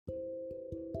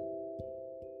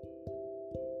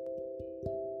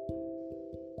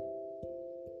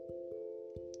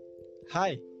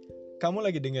Hai, kamu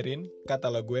lagi dengerin Kata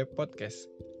Lo Gue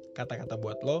Podcast. Kata-kata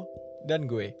buat lo dan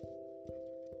gue.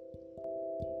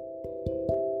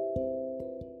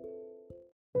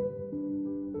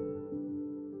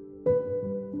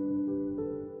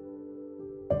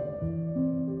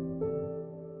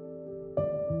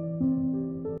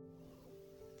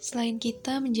 Selain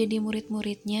kita menjadi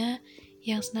murid-muridnya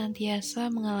yang senantiasa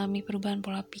mengalami perubahan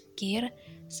pola pikir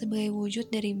sebagai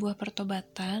wujud dari buah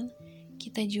pertobatan,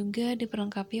 kita juga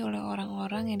diperlengkapi oleh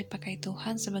orang-orang yang dipakai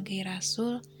Tuhan sebagai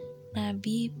rasul,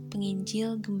 nabi,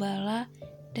 penginjil, gembala,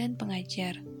 dan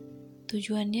pengajar.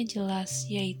 Tujuannya jelas,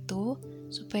 yaitu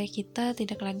supaya kita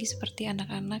tidak lagi seperti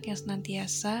anak-anak yang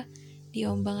senantiasa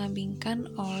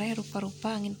diombang-ambingkan oleh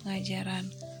rupa-rupa angin pengajaran,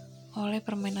 oleh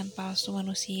permainan palsu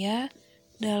manusia,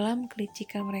 dalam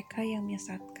kelicikan mereka yang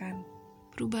menyesatkan.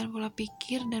 Perubahan pola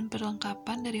pikir dan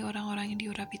perlengkapan dari orang-orang yang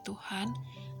diurapi Tuhan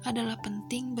adalah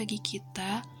penting bagi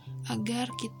kita agar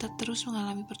kita terus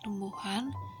mengalami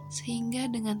pertumbuhan sehingga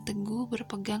dengan teguh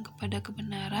berpegang kepada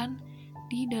kebenaran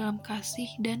di dalam kasih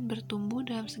dan bertumbuh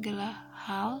dalam segala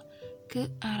hal ke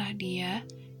arah Dia,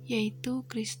 yaitu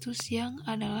Kristus yang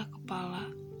adalah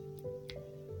kepala.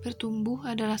 Bertumbuh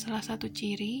adalah salah satu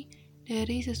ciri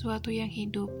dari sesuatu yang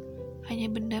hidup.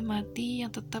 Hanya benda mati yang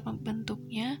tetap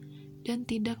membentuknya dan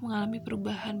tidak mengalami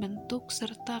perubahan bentuk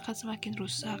serta akan semakin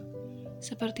rusak.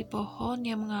 Seperti pohon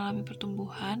yang mengalami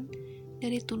pertumbuhan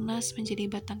dari tunas menjadi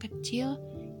batang kecil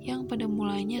yang pada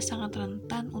mulanya sangat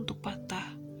rentan untuk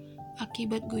patah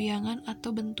akibat goyangan atau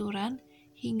benturan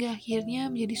hingga akhirnya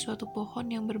menjadi suatu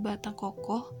pohon yang berbatang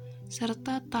kokoh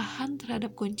serta tahan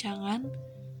terhadap goncangan,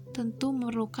 tentu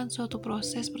memerlukan suatu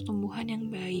proses pertumbuhan yang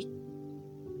baik.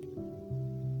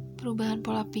 Perubahan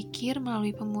pola pikir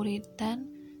melalui pemuridan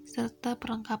serta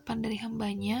perlengkapan dari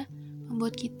hambanya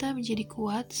membuat kita menjadi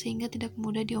kuat sehingga tidak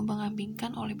mudah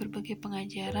diombang-ambingkan oleh berbagai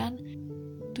pengajaran.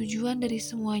 Tujuan dari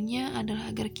semuanya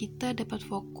adalah agar kita dapat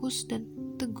fokus dan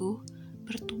teguh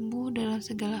bertumbuh dalam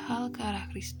segala hal ke arah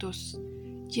Kristus.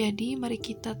 Jadi mari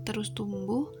kita terus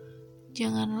tumbuh,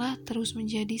 janganlah terus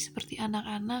menjadi seperti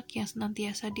anak-anak yang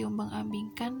senantiasa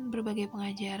diombang-ambingkan berbagai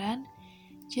pengajaran.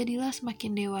 Jadilah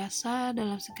semakin dewasa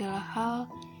dalam segala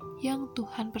hal yang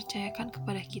Tuhan percayakan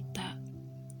kepada kita.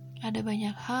 Ada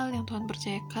banyak hal yang Tuhan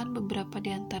percayakan, beberapa di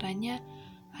antaranya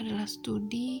adalah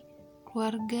studi,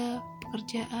 keluarga,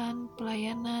 pekerjaan,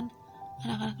 pelayanan,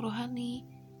 anak-anak rohani,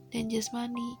 dan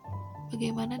jasmani.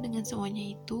 Bagaimana dengan semuanya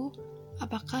itu?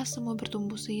 Apakah semua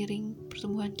bertumbuh seiring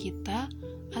pertumbuhan kita,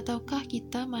 ataukah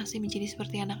kita masih menjadi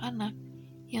seperti anak-anak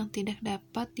yang tidak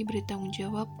dapat diberi tanggung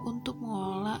jawab untuk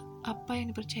mengelola apa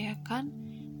yang dipercayakan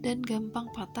dan gampang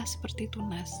patah seperti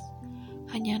tunas?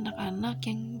 Hanya anak-anak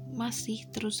yang masih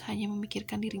terus hanya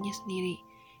memikirkan dirinya sendiri.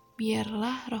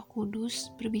 Biarlah Roh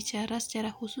Kudus berbicara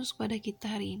secara khusus kepada kita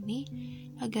hari ini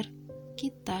agar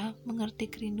kita mengerti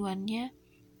kerinduannya,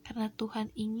 karena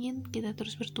Tuhan ingin kita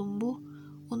terus bertumbuh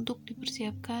untuk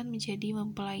dipersiapkan menjadi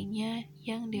mempelainya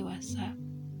yang dewasa.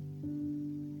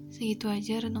 Segitu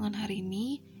aja renungan hari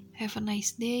ini. Have a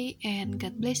nice day and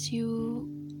God bless you.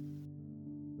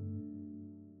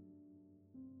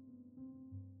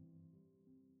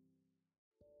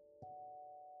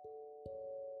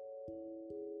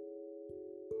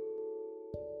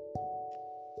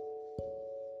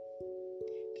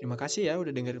 Terima kasih ya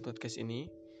udah dengerin podcast ini.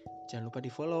 Jangan lupa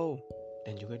di follow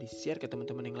dan juga di share ke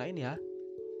teman-teman yang lain ya.